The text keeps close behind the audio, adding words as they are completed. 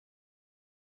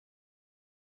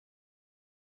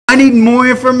need more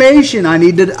information. I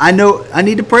need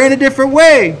to pray in a different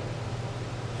way.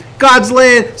 God's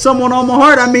laying someone on my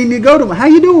heart. I mean, you go to him. How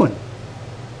you doing?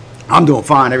 I'm doing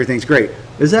fine. Everything's great.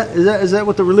 Is that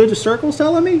what the religious circle's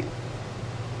telling me?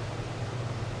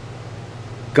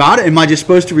 God, am I just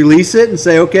supposed to release it and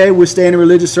say, okay, we'll stay in a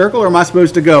religious circle, or am I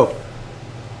supposed to go,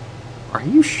 are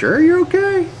you sure you're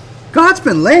okay? God's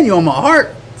been laying you on my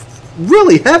heart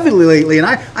really heavily lately, and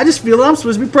I just feel that I'm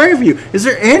supposed to be praying for you. Is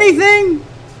there anything?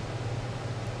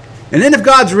 And then if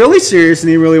God's really serious and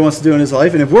he really wants to do in his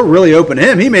life, and if we're really open to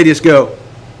him, he may just go,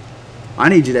 I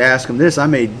need you to ask him this. I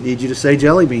may need you to say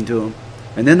jelly bean to him.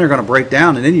 And then they're going to break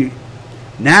down, and then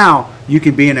now you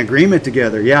can be in agreement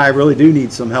together. Yeah, I really do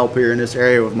need some help here in this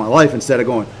area of my life, instead of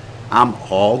going, I'm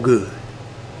all good.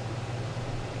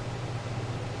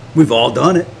 We've all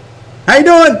done it. How you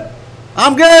doing?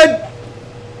 I'm good.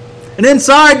 And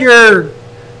inside you're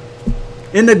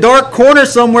in the dark corner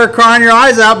somewhere crying your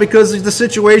eyes out because the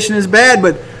situation is bad,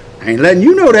 but I ain't letting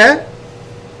you know that.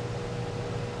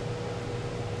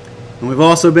 And we've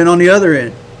also been on the other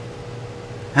end.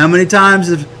 How many times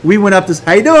have we went up to,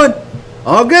 how you doing?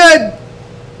 All good.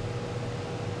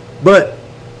 But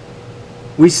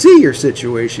we see your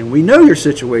situation. We know your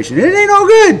situation. It ain't all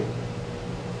good.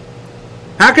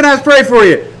 How can I pray for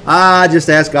you? I just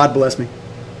ask God bless me.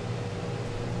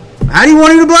 How do you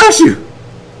want him to bless you?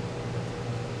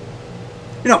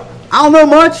 You know, I don't know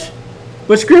much,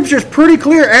 but Scripture's pretty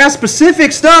clear. Ask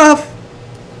specific stuff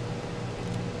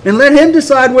and let him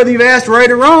decide whether you've asked right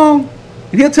or wrong,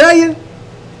 and he'll tell you.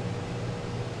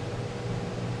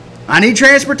 I need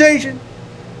transportation.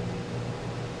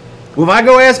 Well, if I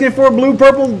go asking for a blue,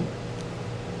 purple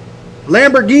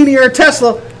Lamborghini or a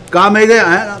Tesla, God made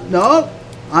that. No,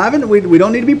 I haven't. We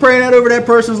don't need to be praying that over that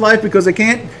person's life, because they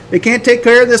can't take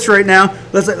care of this right now.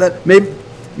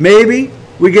 Maybe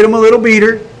we get them a little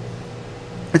beater.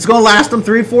 It's going to last them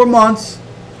 3-4 months,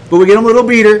 but we get them a little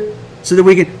beater so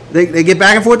that they get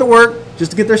back and forth to work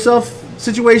just to get their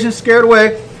situation scared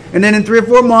away, and then in 3 or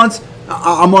 4 months,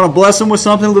 I'm going to bless them with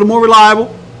something a little more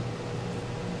reliable.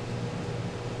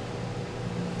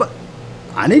 But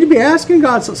I need to be asking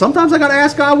God. Sometimes I got to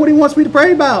ask God what he wants me to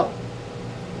pray about.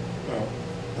 Well,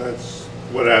 that's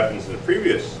what happens in the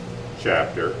previous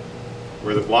chapter,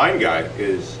 where the blind guy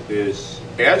is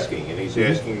asking, and he's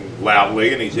asking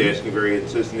loudly, and he's asking very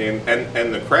insistently,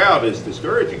 and the crowd is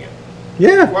discouraging him.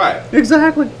 Yeah, quiet.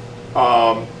 Exactly.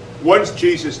 Once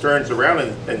Jesus turns around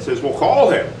and says, well, call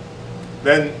him,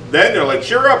 then they're like,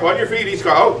 cheer up, on your feet. He's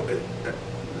going,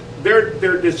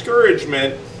 their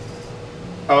discouragement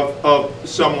of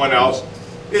someone else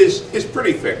is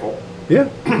pretty fickle. Yeah.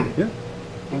 Yeah.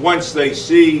 Once they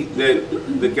see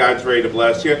that God's ready to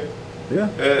bless you, yeah,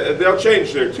 they'll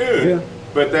change their tune. Yeah.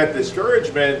 But that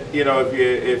discouragement,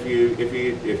 if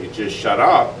you just shut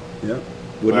up, yeah.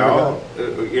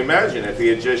 Imagine if he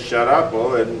had just shut up, well,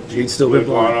 then he'd still would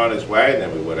been have gone on his way, and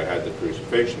then we would have had the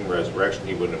crucifixion, resurrection.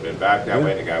 He wouldn't have been back that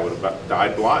way, and the guy would have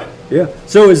died blind. Yeah.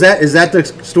 So is that the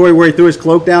story where he threw his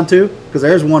cloak down too? Because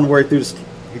there's one where he threw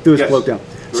his cloak down.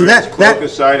 So his cloak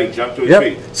aside, he jumped to his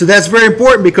feet. So that's very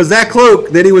important, because that cloak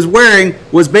that he was wearing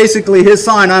was basically his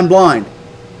sign, I'm blind.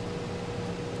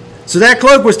 So that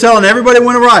cloak was telling everybody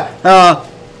when to ride,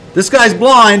 this guy's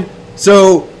blind,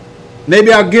 so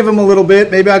maybe I'll give him a little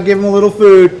bit, maybe I'll give him a little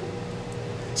food.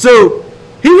 So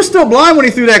he was still blind when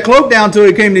he threw that cloak down until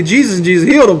he came to Jesus and Jesus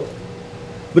healed him.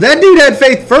 But that dude had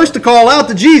faith first to call out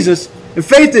to Jesus, and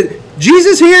faith that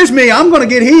Jesus hears me, I'm going to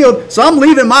get healed, so I'm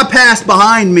leaving my past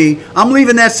behind me. I'm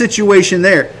leaving that situation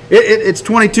there. It's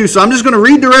 22, so I'm just going to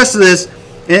read the rest of this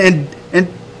and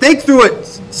think through it,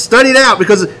 study it out,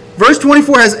 because verse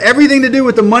 24 has everything to do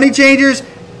with the money changers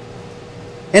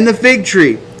and the fig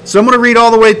tree. So I'm going to read all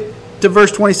the way to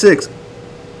verse 26.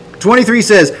 23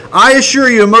 says, I assure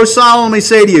you and most solemnly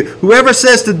say to you, whoever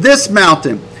says to this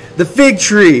mountain, the fig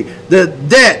tree, the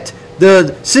debt,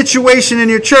 the situation in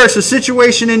your church, the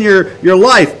situation in your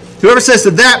life, whoever says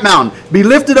to that mountain, be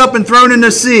lifted up and thrown in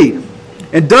the sea,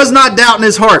 and does not doubt in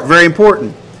his heart, very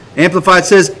important. Amplified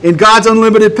says, in God's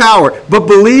unlimited power, but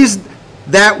believes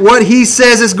that what he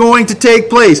says is going to take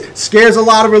place. Scares a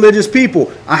lot of religious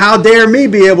people. How dare me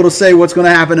be able to say what's going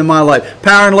to happen in my life?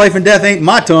 Power and life and death ain't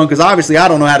my tongue, because obviously I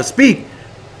don't know how to speak.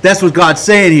 That's what God's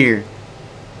saying here.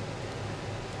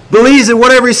 Believes that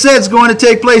whatever he says is going to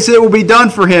take place, it will be done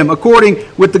for him according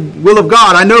with the will of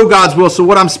God. I know God's will, so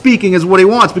what I'm speaking is what he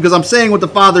wants, because I'm saying what the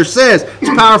Father says.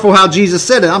 It's powerful how Jesus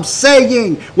said it. I'm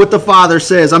saying what the Father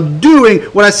says. I'm doing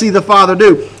what I see the Father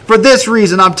do. For this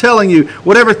reason, I'm telling you,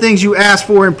 whatever things you ask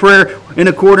for in prayer in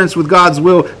accordance with God's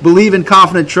will, believe in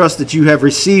confident trust that you have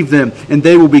received them, and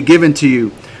they will be given to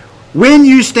you. when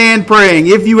you stand praying,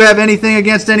 if you have anything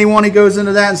against anyone, he goes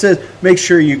into that and says, make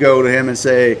sure you go to him and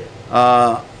say,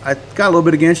 I got a little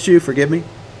bit against you, forgive me.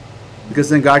 Because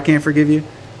then God can't forgive you.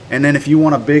 And then if you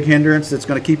want a big hindrance that's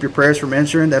going to keep your prayers from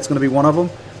answering, that's going to be one of them.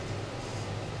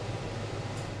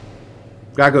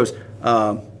 God goes,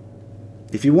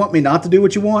 if you want me not to do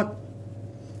what you want,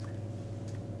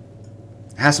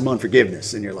 have some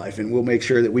unforgiveness in your life, and we'll make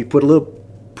sure that we put a little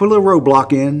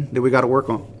roadblock in that we got to work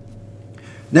on.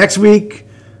 Next week,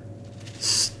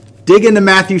 dig into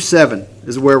Matthew 7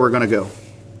 is where we're going to go.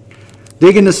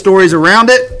 Dig into stories around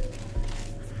it,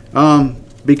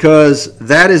 because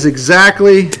that is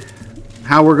exactly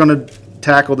how we're going to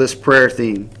tackle this prayer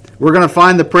theme. We're going to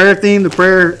find the prayer theme, the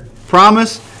prayer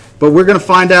promise, but we're going to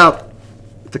find out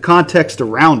the context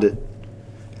around it.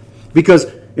 Because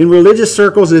in religious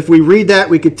circles, if we read that,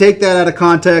 we could take that out of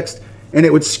context, and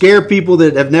it would scare people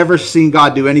that have never seen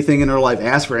God do anything in their life.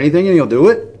 Ask for anything and he'll do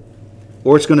it.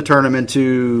 Or it's going to turn them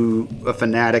into a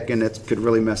fanatic, and it could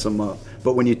really mess them up.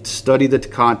 But when you study the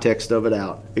context of it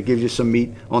out, it gives you some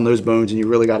meat on those bones, and you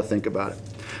really got to think about it.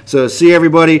 So see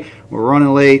everybody. We're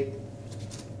running late.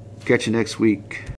 Catch you next week.